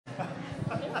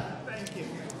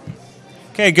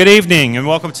Okay, good evening and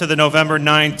welcome to the November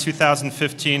 9,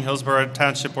 2015 Hillsborough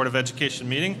Township Board of Education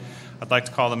meeting. I'd like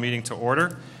to call the meeting to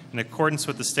order. In accordance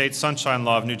with the State Sunshine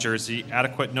Law of New Jersey,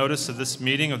 adequate notice of this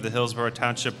meeting of the Hillsborough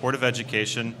Township Board of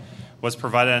Education was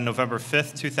provided on November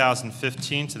 5,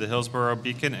 2015 to the Hillsborough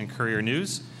Beacon and Courier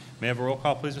News. May I have a roll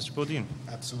call, please, Mr. Bodine?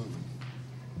 Absolutely.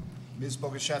 Ms.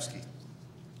 Boguszewski.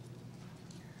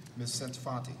 Ms.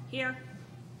 Santafanti. Here.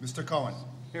 Mr. Cohen.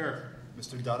 Here.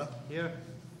 Mr. Dutta. Here.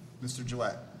 Mr.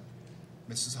 Gillette.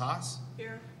 Mrs. Haas.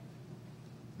 Here.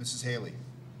 Mrs. Haley.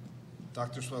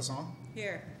 Dr. Soisson.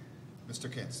 Here. Mr.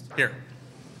 Kinst. Here.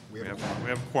 We have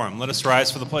a quorum. Let us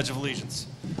rise for the Pledge of Allegiance.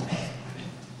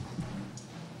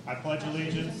 I pledge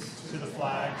allegiance to the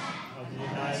flag of the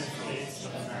United States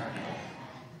of America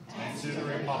and to the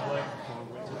republic for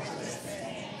which it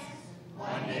stands,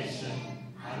 one nation,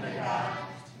 under God,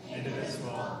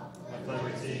 indivisible, with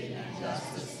liberty and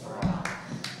justice for all.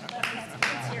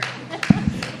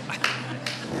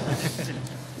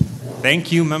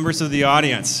 Thank you, members of the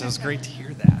audience. It was great to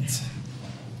hear that.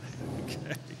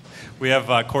 Okay. We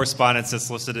have correspondence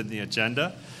that's listed in the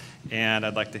agenda, and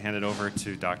I'd like to hand it over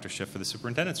to Dr. Schiff for the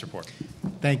superintendent's report.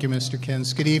 Thank you, Mr.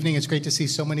 Kins. Good evening. It's great to see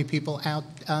so many people out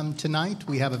tonight.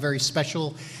 We have a very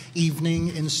special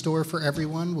evening in store for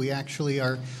everyone. We actually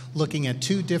are looking at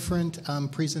two different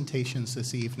presentations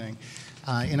this evening.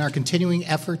 In our continuing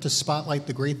effort to spotlight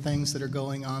the great things that are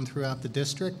going on throughout the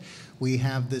district, we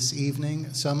have this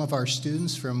evening some of our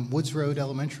students from Woods Road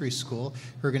Elementary School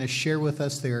who are going to share with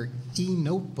us their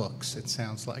e-notebooks, it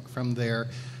sounds like, from their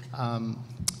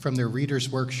Reader's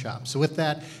Workshop. So with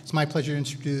that, it's my pleasure to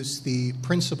introduce the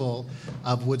principal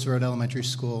of Woods Road Elementary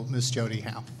School, Ms. Jody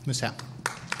Howe. Ms. Howe.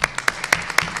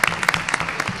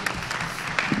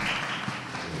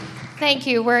 Thank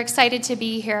you. We're excited to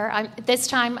be here. This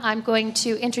time I'm going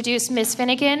to introduce Ms.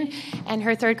 Finnegan and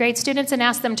her third grade students and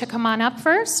ask them to come on up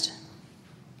first.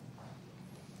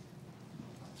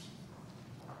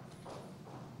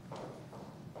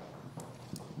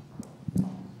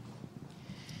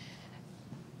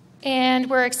 And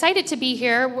we're excited to be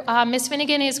here. Ms.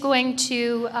 Finnegan is going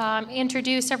to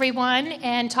introduce everyone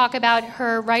and talk about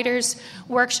her Writer's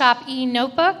Workshop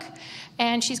e-notebook.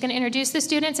 And she's going to introduce the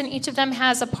students, and each of them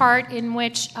has a part in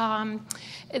which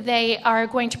they are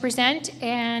going to present.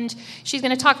 And she's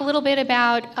going to talk a little bit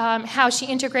about how she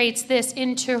integrates this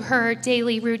into her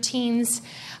daily routines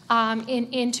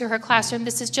into her classroom.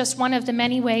 This is just one of the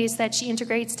many ways that she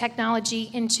integrates technology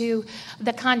into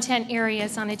the content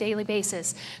areas on a daily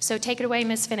basis. So take it away,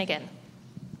 Ms. Finnegan.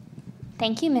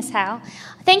 Thank you, Ms. Howe.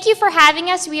 Thank you for having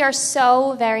us. We are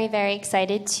so very, very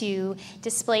excited to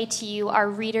display to you our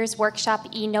Reader's Workshop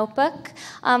e-notebook.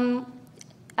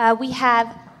 We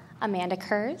have Amanda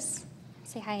Kurz.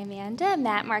 Say hi, Amanda.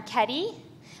 Matt Marchetti.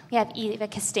 We have Eva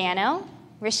Castano,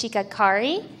 Rishika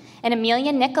Kari, and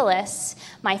Amelia Nicholas.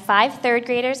 My 5 third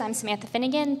graders. I'm Samantha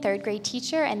Finnegan, third grade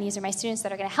teacher, and these are my students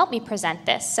that are going to help me present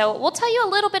this. So we'll tell you a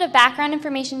little bit of background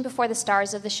information before the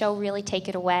stars of the show really take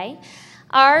it away.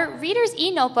 Our Reader's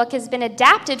e-notebook has been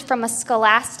adapted from a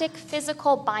Scholastic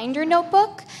physical binder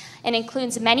notebook and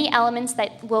includes many elements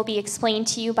that will be explained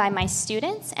to you by my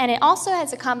students. And it also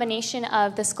has a combination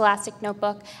of the Scholastic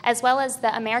notebook as well as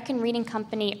the American Reading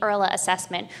Company ERLA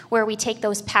assessment, where we take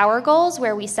those power goals,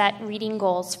 where we set reading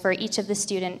goals for each of the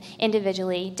student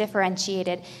individually,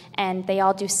 differentiated, and they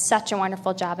all do such a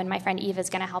wonderful job, and my friend Eva is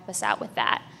going to help us out with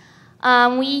that.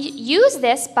 We use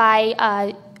this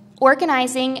by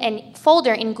organizing a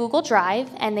folder in Google Drive,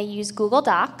 and they use Google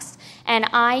Docs, and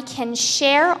I can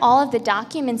share all of the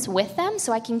documents with them,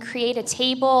 so I can create a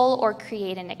table or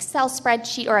create an Excel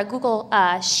spreadsheet or a Google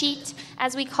sheet,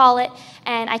 as we call it,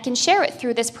 and I can share it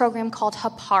through this program called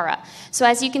Hapara. So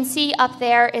as you can see up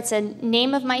there, it's a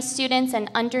name of my students, and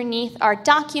underneath are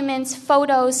documents,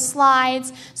 photos,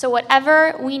 slides. So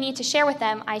whatever we need to share with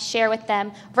them, I share with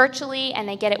them virtually, and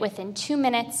they get it within 2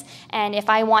 minutes. And if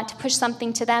I want to push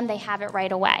something to them, they have it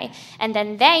right away. And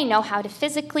then they know how to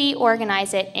physically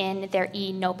organize it in their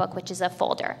e-notebook, which is a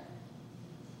folder.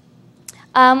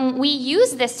 We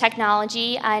use this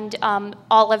technology and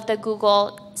all of the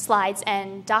Google slides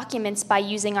and documents by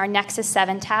using our Nexus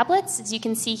 7 tablets. As you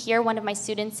can see here, one of my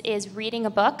students is reading a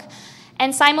book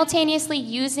and simultaneously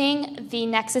using the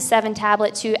Nexus 7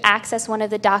 tablet to access one of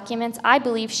the documents. I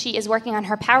believe she is working on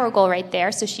her power goal right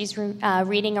there, so she's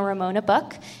reading a Ramona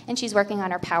book, and she's working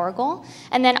on her power goal.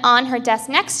 And then on her desk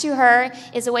next to her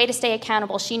is a way to stay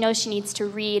accountable. She knows she needs to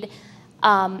read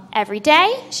every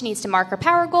day. She needs to mark her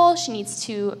power goal. She needs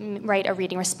to write a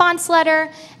reading response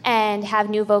letter and have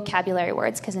new vocabulary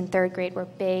words, because in third grade we're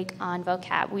big on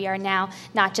vocab. We are now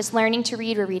not just learning to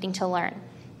read, we're reading to learn.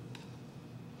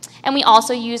 And we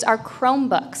also use our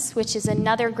Chromebooks, which is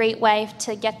another great way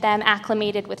to get them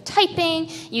acclimated with typing,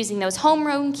 using those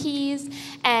homeroom keys,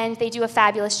 and they do a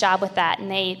fabulous job with that,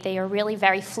 and they are really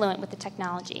very fluent with the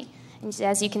technology. And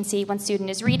as you can see, one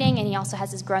student is reading, and he also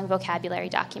has his growing vocabulary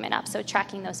document up, so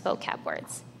tracking those vocab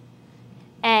words.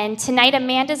 And tonight,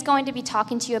 Amanda's going to be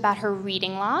talking to you about her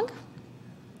reading log.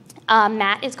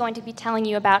 Matt is going to be telling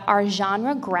you about our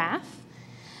genre graph.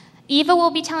 Eva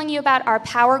will be telling you about our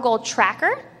Power Goal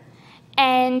tracker.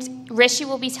 And Rishi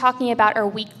will be talking about our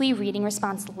weekly reading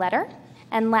response letter.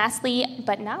 And lastly,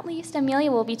 but not least,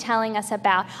 Amelia will be telling us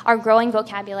about our growing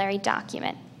vocabulary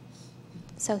document.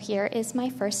 So here is my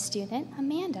first student,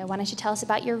 Amanda. Why don't you tell us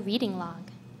about your reading log?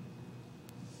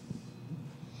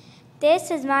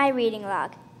 This is my reading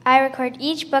log. I record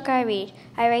each book I read.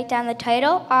 I write down the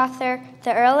title, author,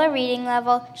 the early reading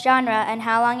level, genre, and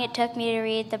how long it took me to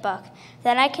read the book.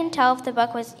 Then I can tell if the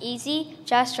book was easy,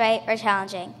 just right, or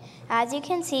challenging. As you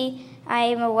can see, I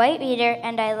am a white reader,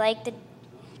 and I like the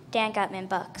Dan Gutman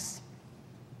books.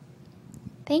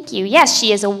 Thank you. Yes,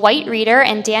 she is a white reader,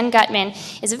 and Dan Gutman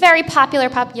is a very popular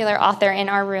author in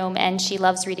our room, and she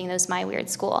loves reading those My Weird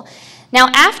School. Now,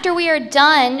 after we are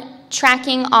done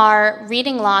tracking our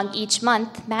reading log each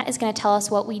month, Matt is going to tell us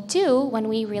what we do when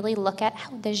we really look at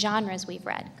the genres we've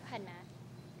read. Go ahead, Matt.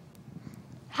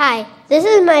 Hi, this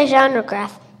is my genre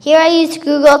graph. Here I use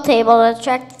Google Table to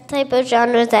track the type of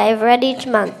genres that I've read each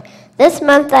month. This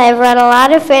month I have read a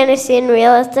lot of fantasy and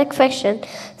realistic fiction,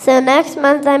 so next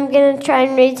month I'm going to try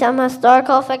and read some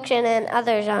historical fiction and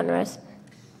other genres.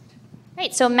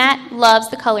 Right, so Matt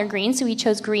loves the color green, so he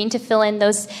chose green to fill in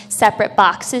those separate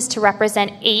boxes to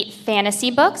represent 8 fantasy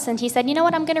books. And he said, you know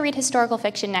what, I'm going to read historical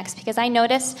fiction next because I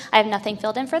noticed I have nothing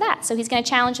filled in for that. So he's going to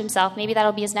challenge himself. Maybe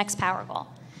that'll be his next power goal.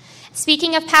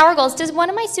 Speaking of power goals, does one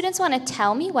of my students want to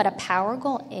tell me what a power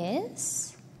goal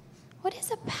is? What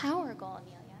is a power goal,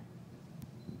 Amelia?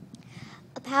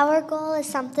 A power goal is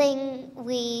something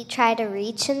we try to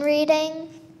reach in reading,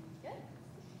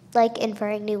 like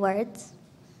inferring new words.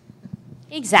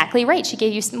 Exactly right. She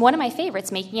gave you one of my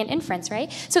favorites, making an inference, right?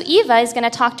 So Eva is going to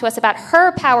talk to us about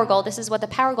her power goal. This is what the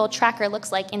power goal tracker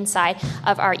looks like inside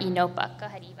of our e-notebook. Go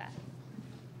ahead, Eva.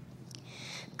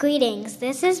 Greetings.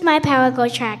 This is my Power Goal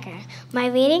tracker. My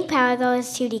reading power goal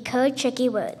is to decode tricky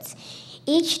words.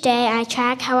 Each day I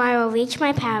track how I will reach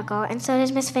my power goal, and so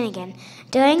does Miss Finnegan.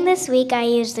 During this week, I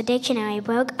used the dictionary,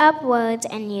 broke up words,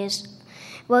 and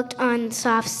worked on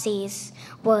soft C's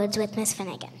words with Miss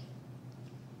Finnegan.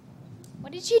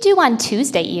 What did you do on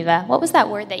Tuesday, Eva? What was that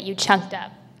word that you chunked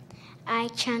up? I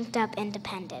chunked up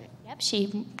independent. Yep,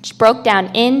 she broke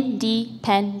down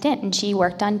independent, and she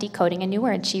worked on decoding a new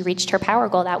word. She reached her power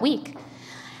goal that week.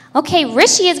 Okay,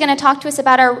 Rishi is going to talk to us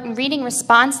about our reading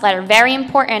response letter. Very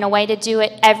important, a way to do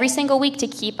it every single week to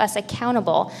keep us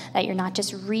accountable, that you're not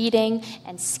just reading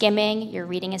and skimming, your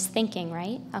reading is thinking,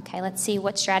 right? Okay, let's see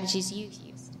what strategies you've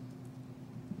used.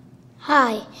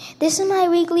 Hi, this is my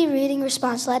weekly reading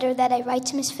response letter that I write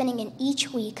to Miss Finnegan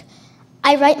each week.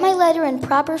 I write my letter in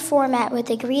proper format with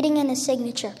a greeting and a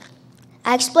signature.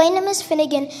 I explain to Miss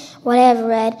Finnegan what I have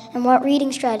read and what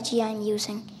reading strategy I am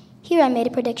using. Here I made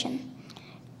a prediction.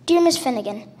 Dear Miss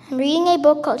Finnegan, I'm reading a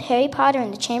book called Harry Potter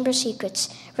and the Chamber of Secrets,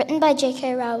 written by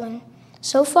J.K. Rowling.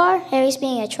 So far, Harry's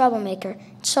being a troublemaker,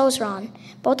 and so is Ron.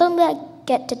 Both of them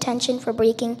get detention for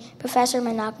breaking Professor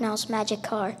Monocnal's magic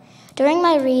car. During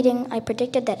my reading, I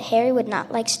predicted that Harry would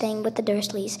not like staying with the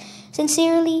Dursleys.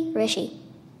 Sincerely, Rishi.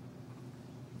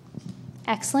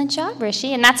 Excellent job,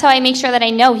 Rishi. And that's how I make sure that I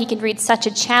know he can read such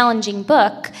a challenging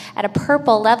book at a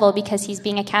purple level because he's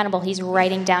being accountable. He's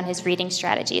writing down his reading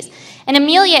strategies. And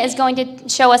Amelia is going to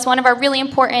show us one of our really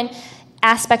important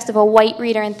aspects of a white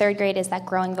reader in 3rd grade is that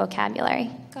growing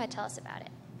vocabulary. Go ahead, tell us about it.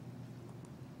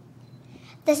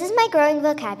 This is my growing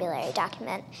vocabulary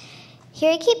document.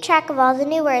 Here I keep track of all the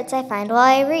new words I find while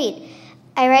I read.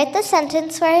 I write the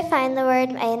sentence where I find the word,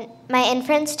 my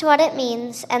inference to what it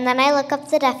means, and then I look up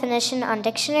the definition on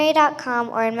dictionary.com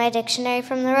or in my dictionary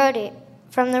from the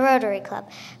Rotary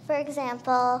Club. For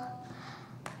example,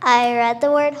 I read the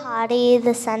word haughty.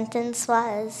 The sentence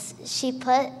was, she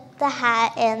put the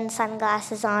hat and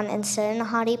sunglasses on and stood in a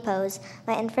haughty pose.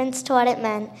 My inference to what it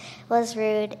meant was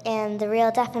rude, and the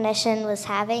real definition was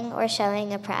having or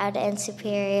showing a proud and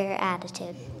superior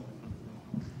attitude.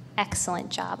 Excellent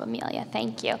job, Amelia.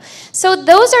 Thank you. So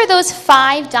those are those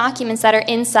 5 documents that are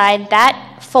inside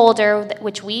that folder,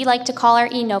 which we like to call our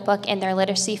e-notebook, in their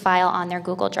literacy file on their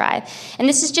Google Drive. And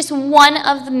this is just one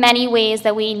of the many ways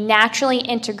that we naturally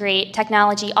integrate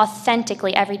technology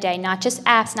authentically every day, not just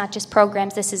apps, not just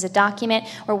programs. This is a document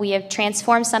where we have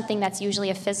transformed something that's usually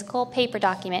a physical paper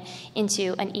document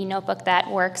into an e-notebook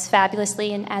that works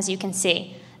fabulously, and as you can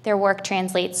see, their work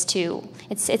translates to,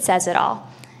 it says it all.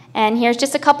 And here's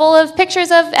just a couple of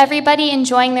pictures of everybody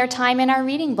enjoying their time in our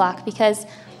reading block, because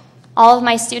all of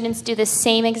my students do the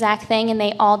same exact thing, and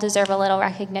they all deserve a little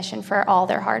recognition for all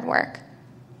their hard work.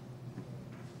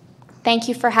 Thank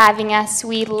you for having us.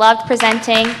 We loved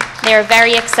presenting. They were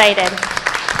very excited.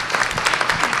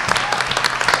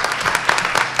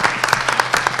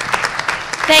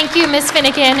 Thank you, Ms.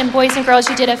 Finnegan, and boys and girls,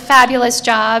 you did a fabulous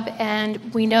job,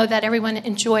 and we know that everyone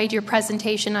enjoyed your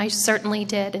presentation. I certainly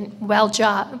did, and well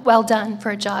done for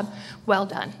a job well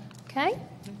done. Okay?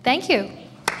 Thank you.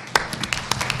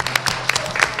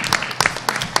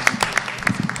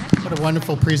 What a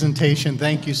wonderful presentation.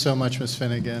 Thank you so much, Ms.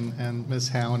 Finnegan and Ms.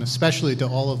 Howe, and especially to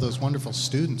all of those wonderful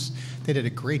students. They did a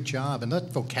great job, and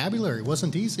that vocabulary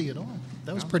wasn't easy at all.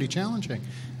 That was pretty challenging.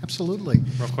 Absolutely.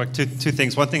 Real quick, two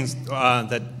things. One thing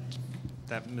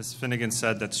that Ms. Finnegan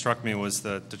said that struck me was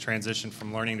the transition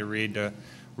from learning to read to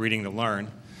reading to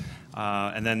learn.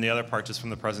 And then the other part, just from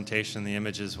the presentation, the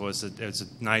images, was it was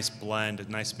a nice blend,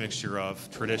 a nice mixture of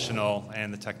traditional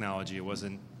and the technology. It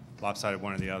wasn't lopsided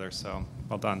one or the other. So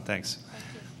well done. Thanks.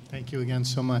 Thank you again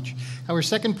so much. Our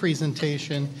second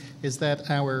presentation is that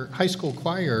our high school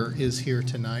choir is here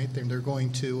tonight, and they're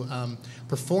going to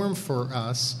perform for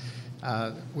us.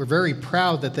 We're very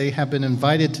proud that they have been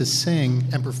invited to sing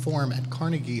and perform at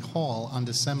Carnegie Hall on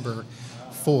December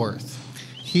 4th.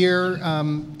 Here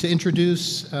to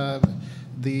introduce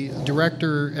the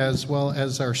director as well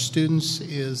as our students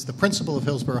is the principal of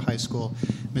Hillsborough High School,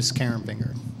 Ms. Karen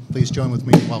Binger. Please join with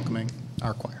me in welcoming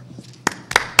our choir.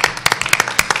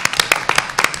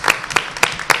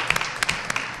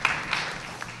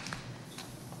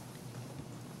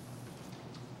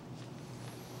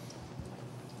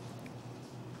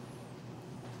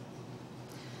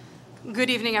 Good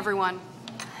evening, everyone.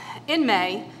 In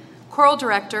May, choral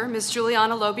director Ms.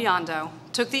 Juliana Lobiondo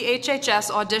took the HHS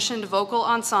auditioned vocal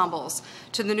ensembles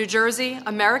to the New Jersey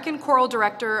American Choral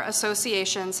Director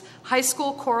Association's High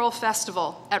School Choral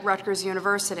Festival at Rutgers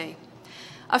University.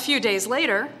 A few days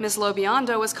later, Ms.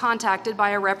 Lobiondo was contacted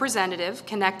by a representative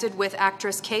connected with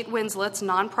actress Kate Winslet's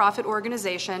nonprofit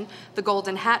organization, the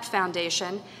Golden Hat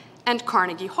Foundation, and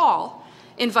Carnegie Hall,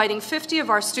 inviting 50 of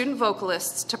our student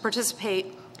vocalists to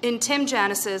participate in Tim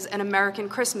Janis's An American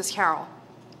Christmas Carol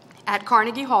at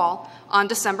Carnegie Hall on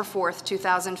December 4th,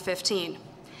 2015.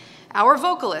 Our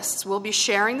vocalists will be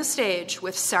sharing the stage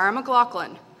with Sarah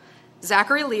McLaughlin,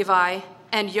 Zachary Levi,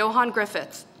 and Johan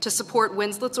Griffith to support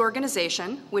Winslet's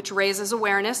organization, which raises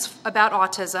awareness about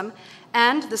autism,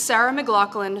 and the Sarah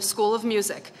McLaughlin School of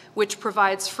Music, which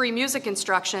provides free music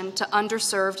instruction to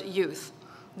underserved youth.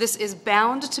 This is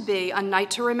bound to be a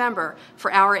night to remember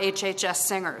for our HHS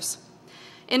singers.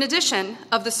 In addition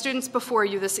of the students before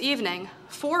you this evening,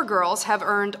 4 girls have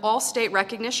earned all-state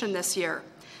recognition this year.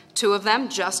 2 of them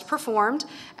just performed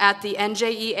at the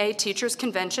NJEA Teachers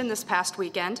Convention this past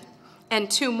weekend, and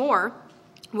 2 more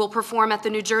will perform at the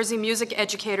New Jersey Music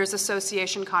Educators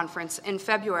Association Conference in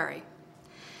February.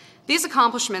 These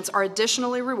accomplishments are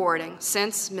additionally rewarding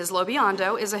since Ms.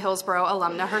 Lobiondo is a Hillsborough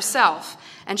alumna herself,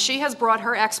 and she has brought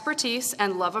her expertise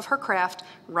and love of her craft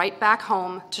right back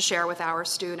home to share with our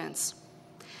students.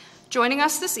 Joining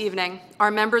us this evening are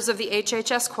members of the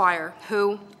HHS Choir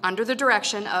who, under the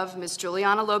direction of Ms.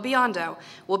 Juliana Lobiondo,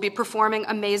 will be performing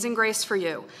Amazing Grace for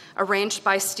You, arranged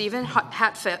by Stephen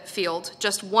Hatfield,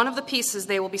 just one of the pieces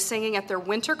they will be singing at their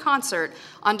winter concert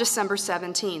on December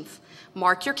 17th.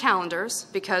 Mark your calendars,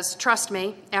 because trust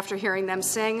me, after hearing them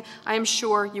sing, I am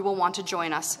sure you will want to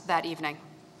join us that evening.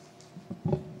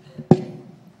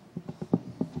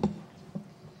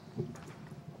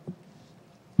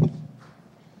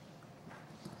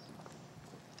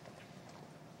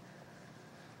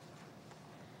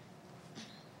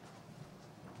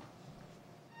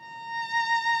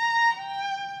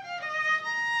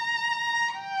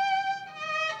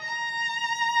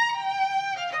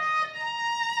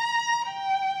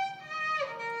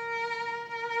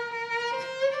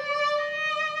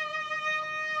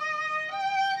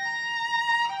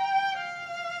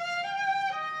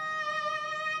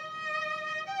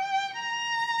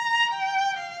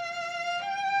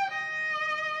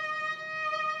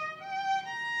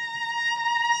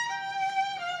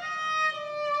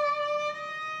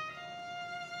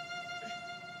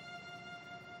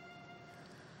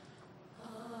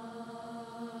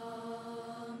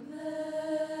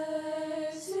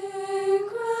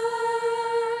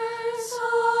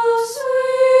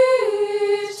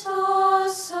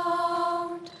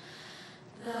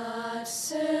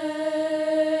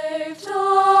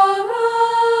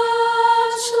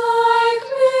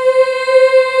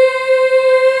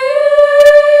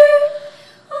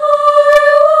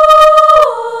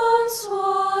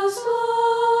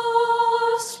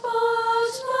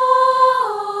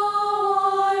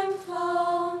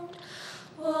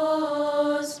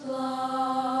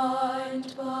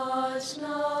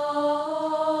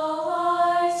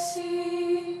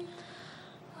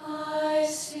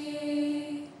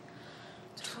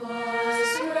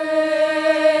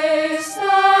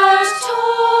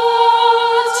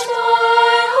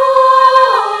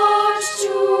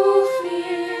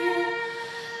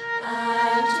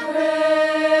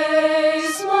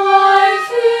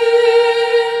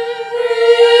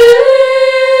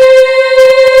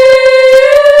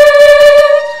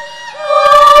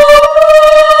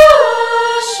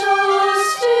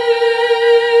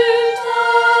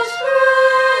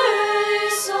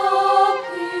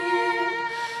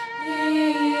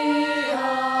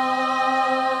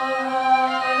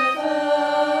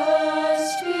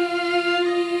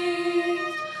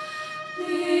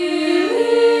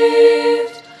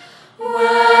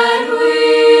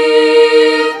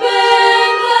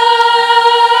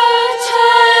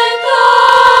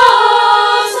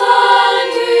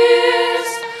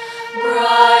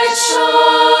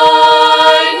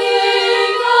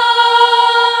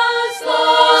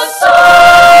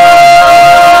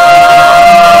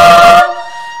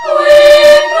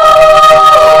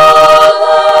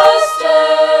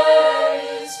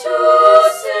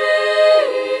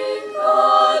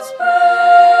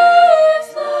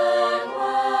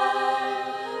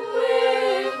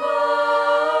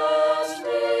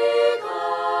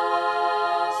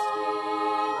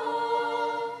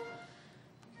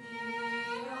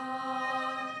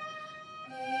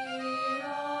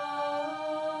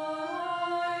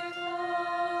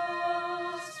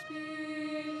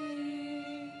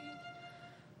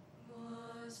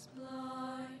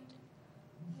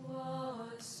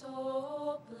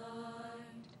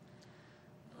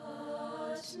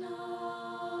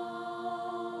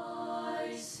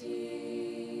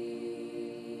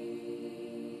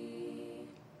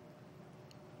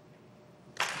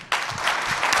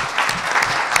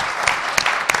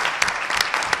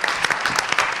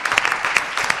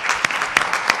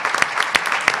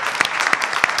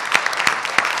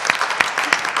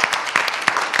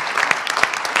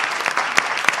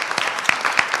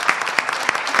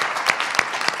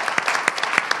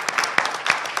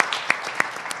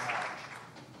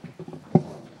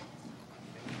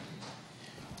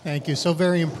 Thank you. So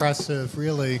very impressive,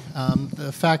 really.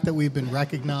 The fact that we've been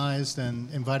recognized and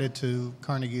invited to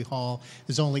Carnegie Hall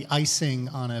is only icing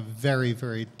on a very,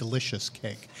 very delicious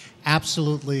cake.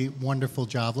 Absolutely wonderful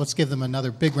job. Let's give them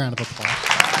another big round of applause.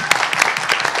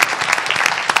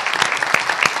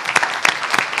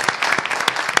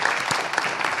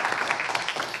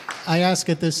 I ask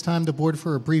at this time the board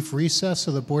for a brief recess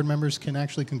so the board members can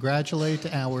actually congratulate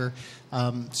our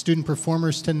student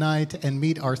performers tonight and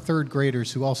meet our third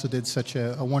graders who also did such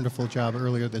a wonderful job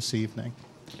earlier this evening.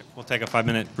 We'll take a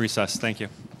 5-minute recess. Thank you.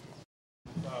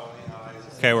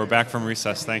 Okay, we're back from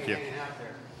recess. Thank you.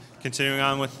 Continuing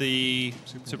on with the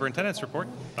superintendent's report,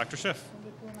 Dr. Schiff.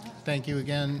 Thank you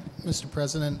again, Mr.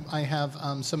 President. I have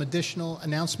some additional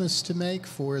announcements to make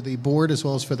for the board as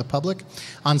well as for the public.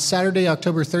 On Saturday,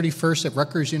 October 31st at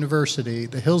Rutgers University,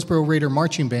 the Hillsborough Raider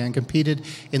Marching Band competed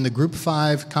in the Group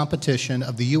 5 competition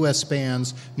of the U.S.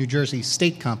 Band's New Jersey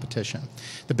State Competition.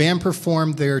 The band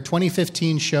performed their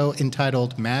 2015 show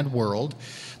entitled Mad World.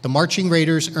 The Marching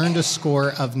Raiders earned a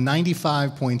score of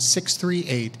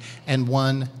 95.638 and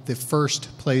won the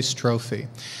first place trophy.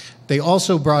 They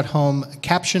also brought home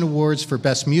caption awards for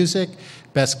Best Music,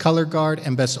 Best Color Guard,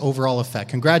 and Best Overall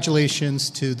Effect. Congratulations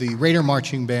to the Raider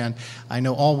Marching Band. I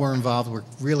know all were involved,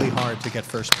 worked really hard to get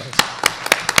first place.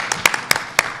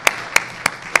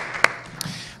 I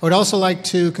would also like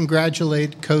to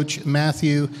congratulate Coach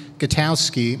Matthew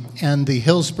Gutowski and the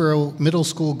Hillsborough Middle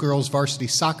School girls varsity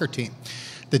soccer team.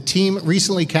 The team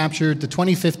recently captured the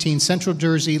 2015 Central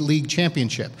Jersey League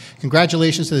Championship.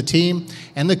 Congratulations to the team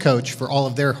and the coach for all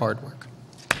of their hard work.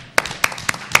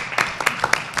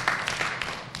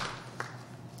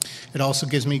 It also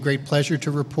gives me great pleasure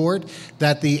to report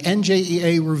that the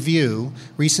NJEA Review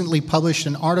recently published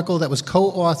an article that was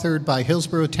co-authored by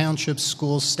Hillsborough Township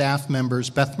School staff members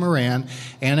Beth Moran,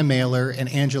 Anna Mailer, and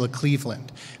Angela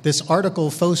Cleveland. This article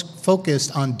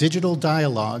focused on Digital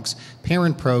Dialogues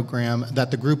parent program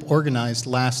that the group organized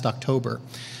last October.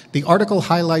 The article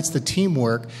highlights the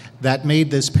teamwork that made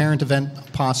this parent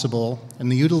event possible and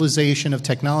the utilization of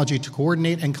technology to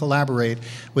coordinate and collaborate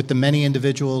with the many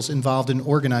individuals involved in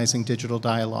organizing digital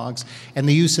dialogues and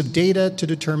the use of data to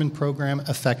determine program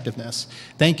effectiveness.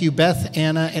 Thank you, Beth,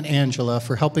 Anna, and Angela,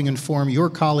 for helping inform your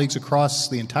colleagues across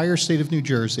the entire state of New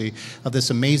Jersey of this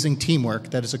amazing teamwork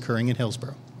that is occurring in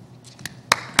Hillsborough.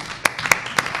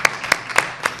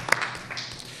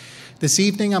 This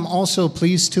evening, I'm also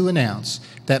pleased to announce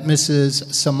that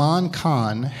Mrs. Saman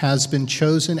Khan has been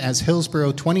chosen as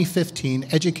Hillsborough 2015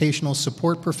 Educational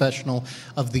Support Professional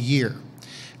of the Year.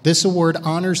 This award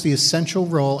honors the essential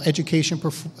role education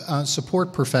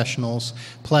support professionals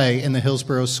play in the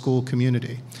Hillsborough school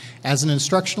community. As an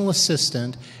instructional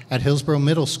assistant at Hillsborough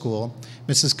Middle School,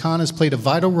 Mrs. Khan has played a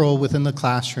vital role within the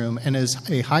classroom and is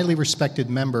a highly respected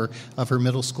member of her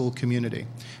middle school community.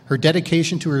 Her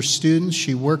dedication to her students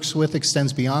she works with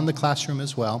extends beyond the classroom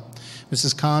as well.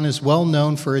 Mrs. Khan is well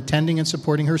known for attending and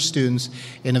supporting her students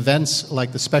in events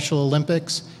like the Special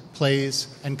Olympics, plays,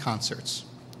 and concerts.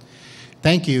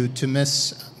 Thank you to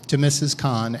Mrs.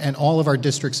 Khan and all of our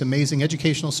district's amazing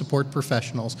educational support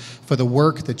professionals for the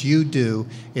work that you do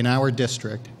in our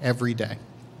district every day.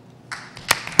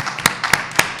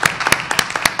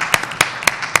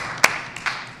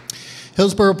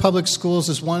 Hillsborough Public Schools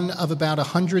is one of about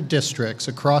 100 districts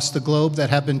across the globe that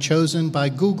have been chosen by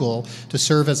Google to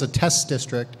serve as a test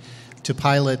district to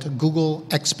pilot Google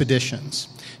Expeditions.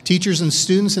 Teachers and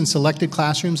students in selected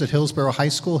classrooms at Hillsborough High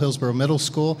School, Hillsborough Middle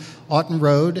School, Aughton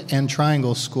Road, and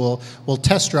Triangle School will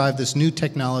test drive this new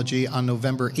technology on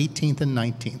November 18th and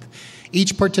 19th.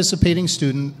 Each participating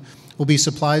student will be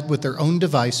supplied with their own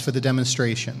device for the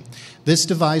demonstration. This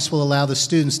device will allow the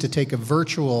students to take a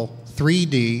virtual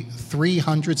 3D,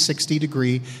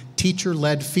 360-degree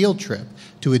teacher-led field trip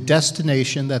to a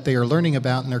destination that they are learning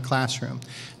about in their classroom.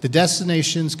 The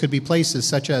destinations could be places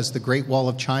such as the Great Wall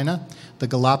of China, the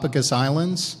Galapagos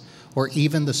Islands, or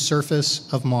even the surface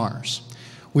of Mars.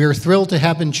 We are thrilled to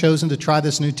have been chosen to try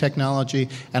this new technology,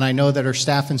 and I know that our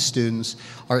staff and students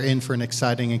are in for an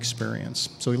exciting experience.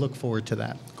 So we look forward to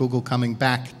that. Google coming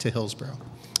back to Hillsborough.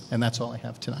 And that's all I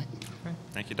have tonight. Okay.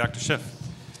 Thank you, Dr. Schiff.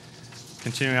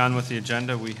 Continuing on with the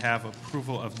agenda, we have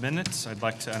approval of minutes. I'd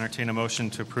like to entertain a motion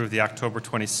to approve the October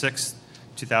 26th,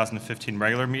 2015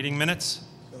 regular meeting minutes.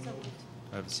 Do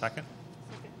I have a second?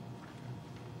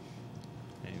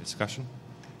 Any discussion?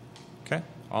 Okay.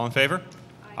 All in favor?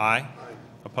 Aye.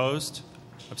 Opposed?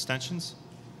 Abstentions?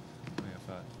 We have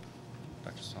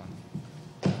Dr. Son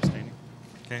abstaining.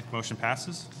 Okay, motion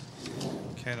passes.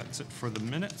 Okay, that's it for the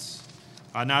minutes.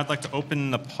 Now I'd like to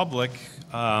open the public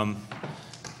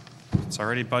It's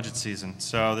already budget season.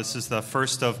 So this is the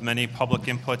first of many public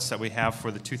inputs that we have for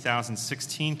the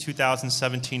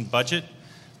 2016-2017 budget.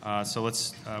 So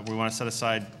we want to set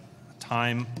aside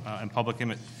time and public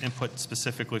input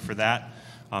specifically for that.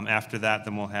 After that,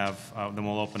 then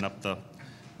we'll open up the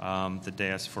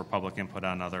dais for public input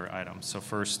on other items. So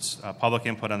first, public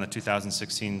input on the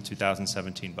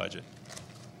 2016-2017 budget.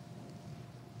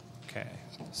 Okay,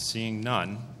 seeing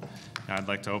none, I'd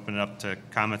like to open it up to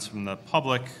comments from the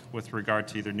public with regard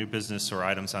to either new business or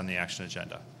items on the action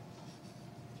agenda.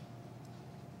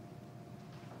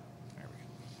 There we go.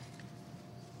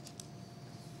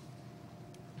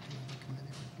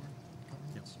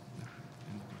 Yes.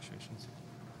 Negotiations.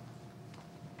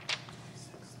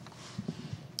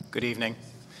 Good evening.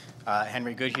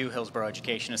 Henry Goodhue, Hillsborough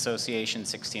Education Association,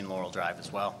 16 Laurel Drive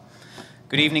as well.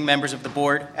 Good evening, members of the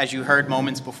board. As you heard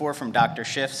moments before from Dr.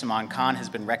 Schiff, Saman Khan has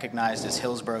been recognized as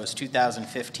Hillsborough's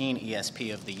 2015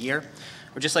 ESP of the Year.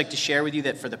 I would just like to share with you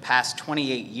that for the past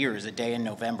 28 years, a day in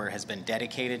November has been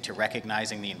dedicated to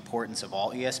recognizing the importance of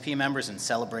all ESP members and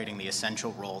celebrating the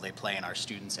essential role they play in our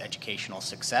students' educational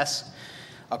success.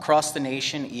 Across the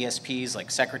nation, ESPs like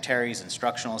secretaries,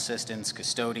 instructional assistants,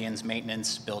 custodians,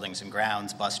 maintenance, buildings and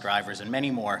grounds, bus drivers, and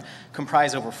many more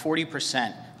comprise over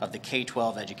 40% of the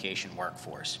K-12 education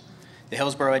workforce. The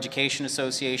Hillsborough Education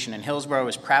Association in Hillsborough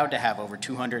is proud to have over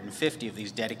 250 of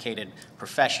these dedicated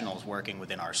professionals working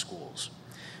within our schools.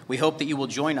 We hope that you will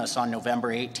join us on November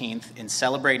 18th in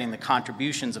celebrating the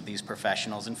contributions of these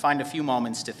professionals and find a few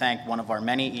moments to thank one of our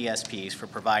many ESPs for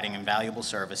providing invaluable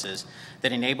services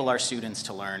that enable our students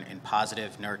to learn in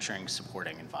positive, nurturing,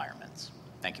 supporting environments.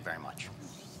 Thank you very much.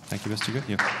 Thank you, Mr.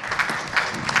 Goodhue.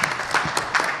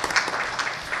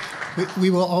 We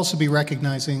will also be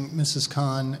recognizing Mrs.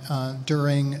 Khan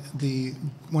during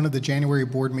one of the January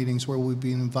board meetings where we'll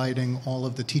be inviting all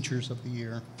of the teachers of the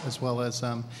year as well as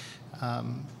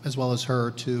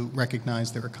her to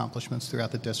recognize their accomplishments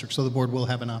throughout the district. So the board will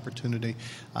have an opportunity,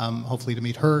 hopefully, to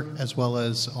meet her as well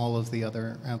as all of the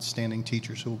other outstanding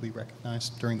teachers who will be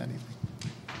recognized during that evening.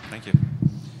 Thank you.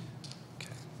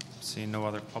 Okay. Seeing no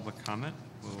other public comment,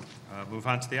 we'll move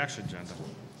on to the action agenda.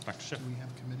 Dr. Schiff. Do we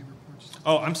have committee reports?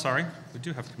 Oh, I'm sorry. We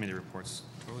do have committee reports.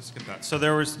 Totally skipped that. So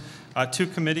there was two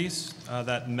committees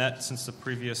that met since the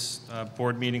previous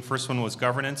board meeting. First one was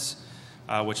governance,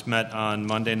 which met on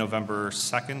Monday, November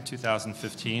 2nd,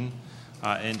 2015.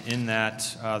 And in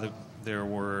that, there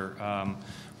were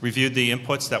reviewed the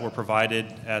inputs that were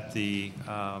provided at the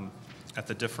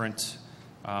different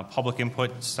public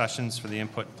input sessions for the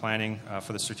input planning,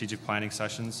 for the strategic planning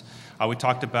sessions. We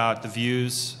talked about the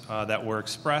views that were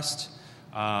expressed,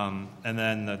 and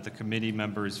then the committee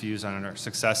members' views on our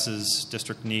successes,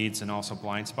 district needs, and also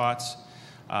blind spots.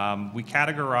 We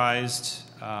categorized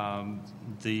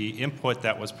the input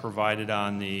that was provided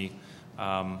on the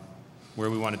where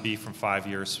we want to be from 5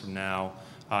 years from now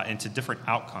into different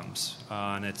outcomes,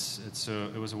 and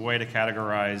it was a way to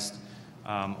categorize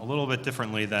a little bit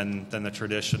differently than the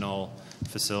traditional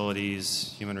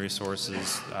facilities, human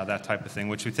resources, that type of thing,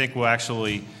 which we think will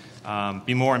actually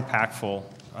be more impactful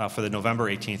for the November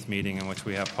 18th meeting, in which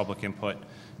we have public input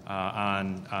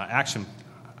on action,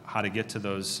 how to get to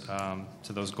those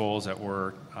goals that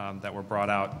were brought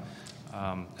out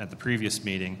at the previous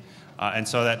meeting, and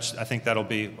so that I think that'll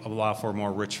allow for a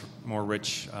more rich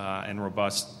and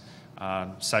robust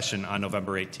session on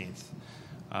November 18th.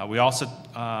 We also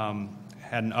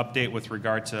had an update with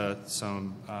regard to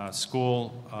some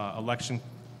school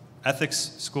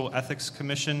ethics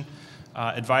commission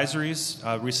advisories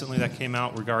recently that came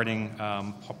out regarding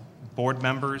board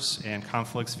members and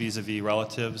conflicts vis-a-vis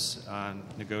relatives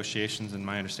negotiations, and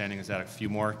my understanding is that a few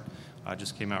more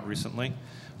just came out recently.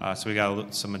 So we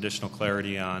got some additional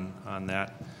clarity on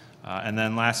that. And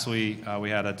then lastly, we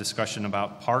had a discussion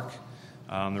about park.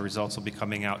 The results will be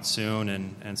coming out soon,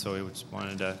 and so we just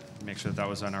wanted to make sure that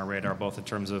was on our radar, both in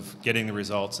terms of getting the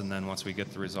results, and then once we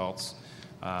get the results,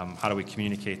 how do we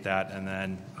communicate that, and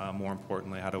then more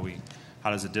importantly, how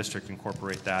does the district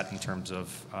incorporate that in terms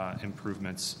of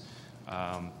improvements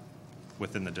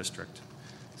within the district.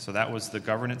 So that was the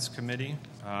governance committee,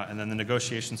 and then the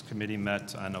negotiations committee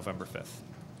met on November 5th.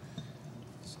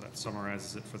 So that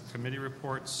summarizes it for the committee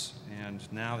reports, and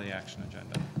now the action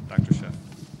agenda. Dr. Schiff.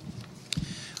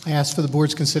 I ask for the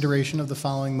board's consideration of the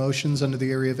following motions under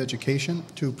the area of education: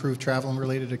 to approve travel and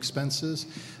related expenses,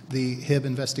 the HIB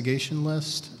investigation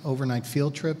list, overnight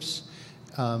field trips,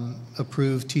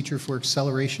 approve teacher for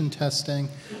acceleration testing,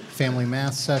 family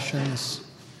math sessions,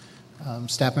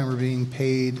 staff member being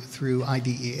paid through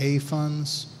IDEA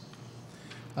funds,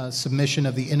 submission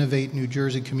of the Innovate New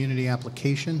Jersey Community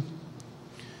application,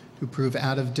 to approve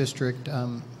out-of-district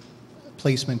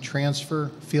placement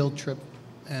transfer, field trip,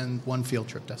 and one field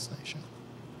trip destination.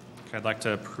 Okay, I'd like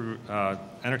to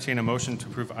entertain a motion to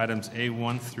approve items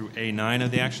A1 through A9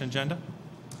 of the action agenda.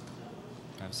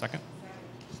 I have a second?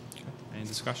 Okay. Any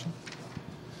discussion?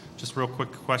 Just real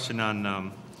quick question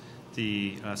on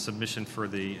the submission for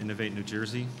the Innovate New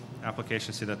Jersey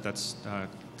application. See that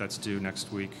that's due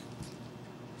next week,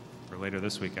 or later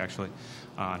this week, actually,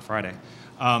 on Friday.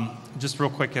 Just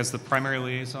real quick, has the primary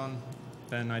liaison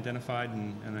been identified?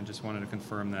 And I just wanted to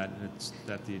confirm that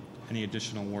any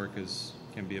additional work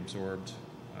can be absorbed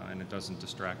and it doesn't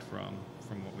distract from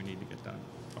what we need to get done.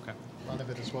 Okay. A lot of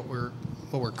it is what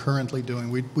we're currently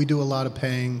doing. We do a lot of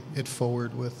paying it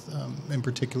forward with, in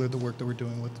particular, the work that we're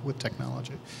doing with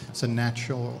technology. It's a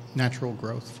natural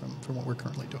growth from what we're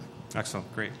currently doing.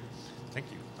 Excellent. Great.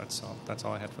 Thank you. That's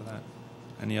all I had for that.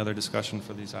 Any other discussion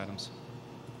for these items?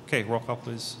 Okay. Roll call,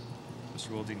 please.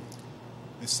 Mr. Wilding.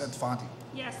 Ms. Santafanti?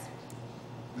 Yes.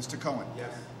 Mr. Cohen?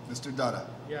 Yes. Mr. Dutta?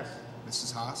 Yes.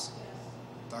 Mrs. Haas?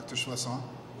 Dr. Soisson?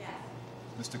 Yes.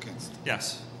 Mr. Kinst?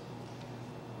 Yes.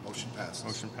 Motion passes.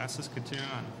 Motion passes. Continue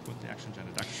on with the action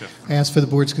agenda. Dr. Schiff. I ask for the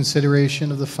board's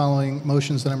consideration of the following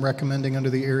motions that I'm recommending under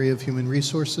the area of human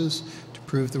resources: to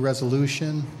approve the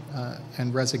resolution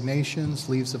and resignations,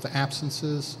 leaves of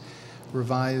absences,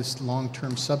 revised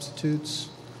long-term substitutes,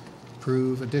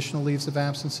 approve additional leaves of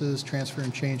absences, transfer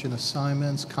and change in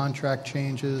assignments, contract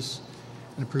changes,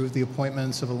 and approve the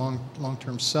appointments of a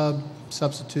long-term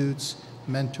substitutes,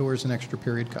 mentors, and extra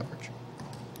period coverage.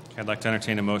 Okay, I'd like to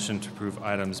entertain a motion to approve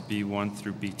items B1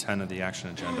 through B10 of the action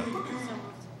agenda.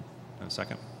 Have a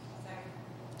second?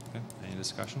 Okay. Any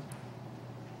discussion?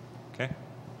 Okay.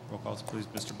 Roll calls, please.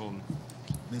 Mr. Bolden.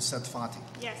 Ms. Santafanti?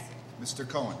 Yes. Mr.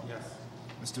 Cohen? Yes.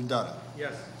 Mr. Dutta?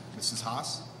 Yes. Mrs.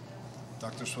 Haas?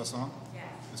 Dr. Soisson?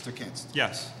 Yes. Mr. Kinst?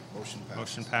 Yes. Motion passes.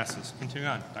 Motion passes. Continue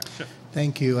on. Dr. Schiff.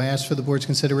 Thank you. I ask for the board's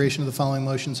consideration of the following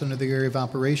motions under the area of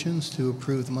operations: to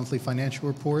approve the monthly financial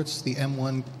reports, the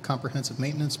M1 comprehensive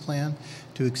maintenance plan,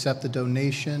 to accept the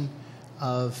donation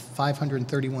of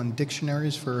 531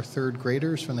 dictionaries for third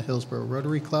graders from the Hillsborough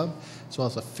Rotary Club, as well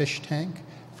as a fish tank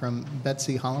from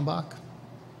Betsy Hollenbach.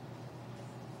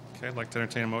 Okay, I'd like to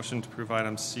entertain a motion to approve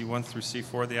items C1 through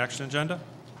C4 of the action agenda.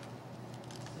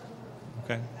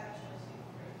 Okay.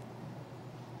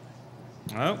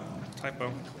 Oh,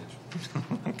 typo.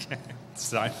 Okay.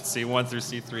 C1 through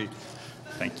C3.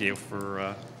 Thank you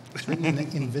for... It's written in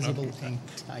invisible ink,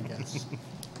 I guess.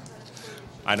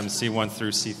 Items C1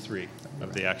 through C3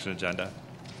 of the action agenda.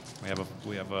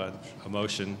 We have a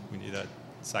motion. We need a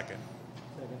second.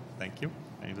 Thank you.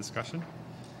 Any discussion?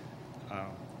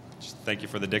 Just thank you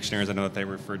for the dictionaries. I know that they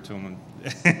referred to them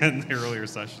in the earlier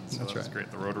sessions. So That's that's right.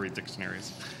 great. The Rotary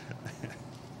dictionaries.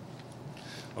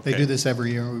 They do this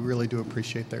every year, and we really do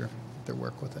appreciate their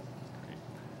work with it. Great.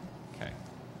 Okay.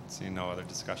 Seeing no other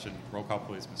discussion, roll call,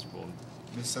 please, Mr. Bolden.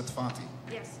 Ms. Santafanti?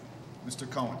 Yes. Mr.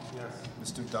 Cohen?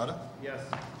 Yes. Mr. Dutta? Yes.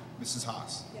 Mrs.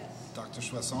 Haas? Yes. Dr.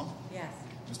 Soisson? Yes.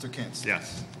 Mr. Kinst?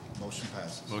 Yes. Motion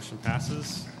passes. Motion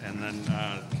passes. And then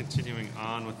continuing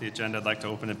on with the agenda, I'd like to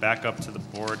open it back up to the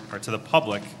board or to the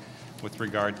public with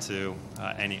regard to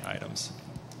any items.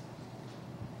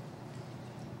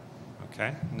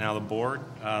 Okay. Now the board,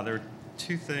 there are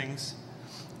two things.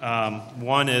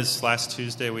 One is last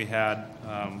Tuesday we had,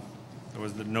 there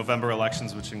was the November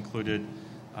elections, which included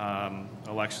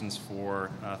elections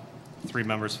for 3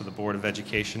 members for the Board of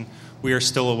Education. We are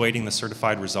still awaiting the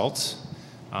certified results.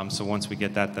 So once we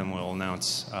get that, then we'll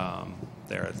announce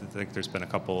there. I think there's been a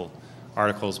couple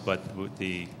articles, but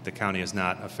the county has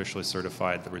not officially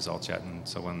certified the results yet. And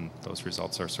so when those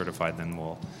results are certified, then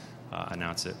we'll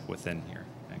announce it within here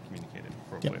and communicate it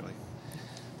appropriately.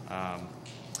 Yep.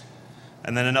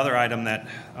 And then another item that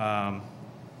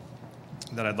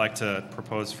that I'd like to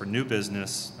propose for new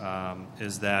business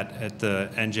is that at the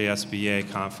NJSBA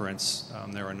conference,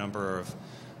 there were a number of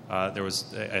there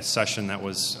was a session that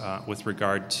was with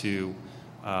regard to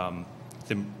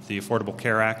the Affordable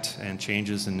Care Act and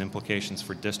changes and implications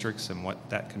for districts and what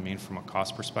that can mean from a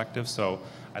cost perspective. So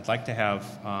I'd like to have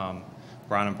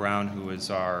Brown & Brown, who is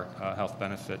our health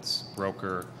benefits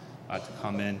broker, to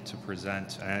come in to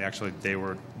present. And actually,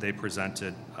 they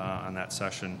presented on that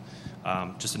session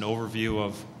just an overview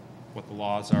of what the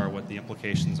laws are, what the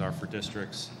implications are for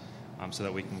districts, so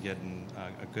that we can get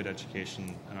a good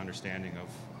education and understanding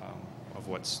of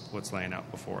what's laying out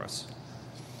before us.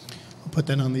 We'll put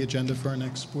that on the agenda for our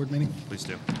next board meeting. Please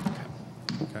do.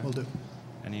 Okay. We'll do.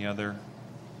 Any other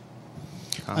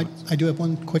comments? I do have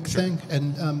one quick thing,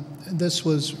 and this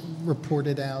was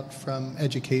reported out from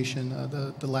education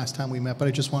the last time we met, but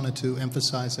I just wanted to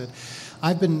emphasize it.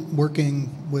 I've been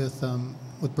working with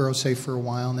with Borough Safe for a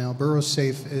while now. Borough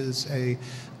Safe is a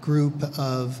group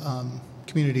of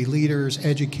community leaders,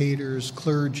 educators,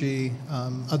 clergy,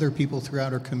 other people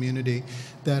throughout our community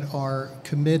that are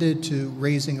committed to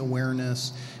raising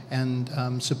awareness and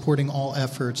supporting all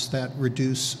efforts that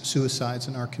reduce suicides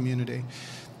in our community.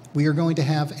 We are going to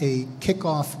have a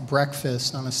kickoff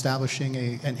breakfast on establishing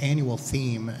an annual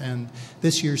theme, and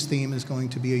this year's theme is going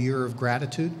to be a year of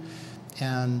gratitude.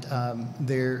 And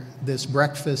this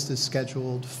breakfast is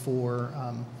scheduled for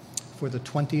the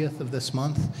 20th of this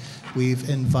month. We've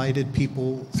invited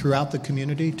people throughout the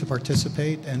community to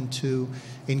participate and to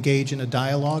engage in a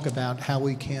dialogue about how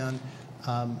we can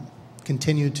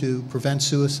continue to prevent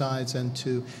suicides and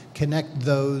to connect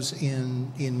those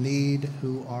in need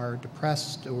who are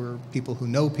depressed, or people who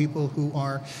know people who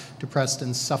are depressed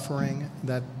and suffering,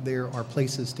 that there are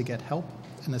places to get help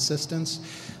and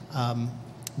assistance.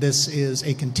 This is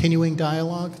a continuing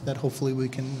dialogue that hopefully we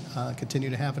can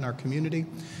continue to have in our community.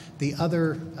 The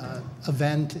other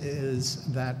event is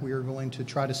that we are going to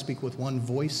try to speak with one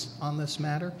voice on this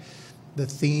matter. The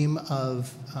theme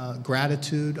of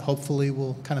gratitude hopefully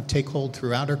will kind of take hold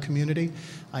throughout our community.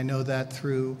 I know that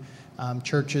through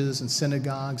churches and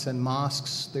synagogues and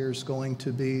mosques, there's going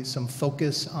to be some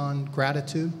focus on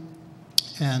gratitude.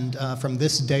 And from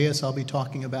this dais, I'll be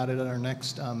talking about it at our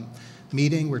next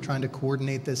meeting. We're trying to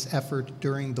coordinate this effort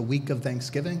during the week of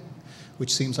Thanksgiving,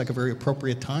 which seems like a very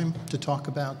appropriate time to talk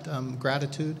about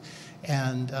gratitude,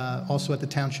 and also at the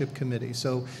Township Committee.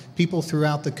 So people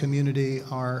throughout the community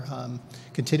are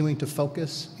continuing to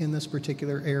focus in this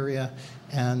particular area,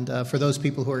 and for those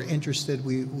people who are interested,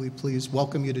 we please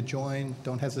welcome you to join.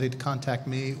 Don't hesitate to contact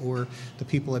me or the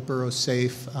people at Borough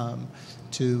Safe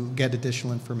to get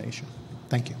additional information.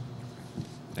 Thank you.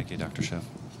 Thank you, Dr. Schiff.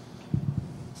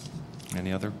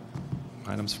 Any other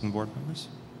items from the board members?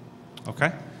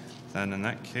 Okay. Then in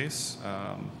that case,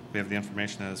 we have the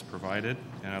information as provided,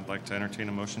 and I'd like to entertain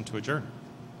a motion to adjourn.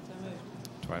 So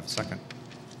moved. Do I have a second?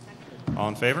 Second. All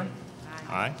in favor?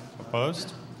 Aye.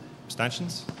 Opposed?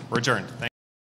 Abstentions? We're adjourned. Thank you.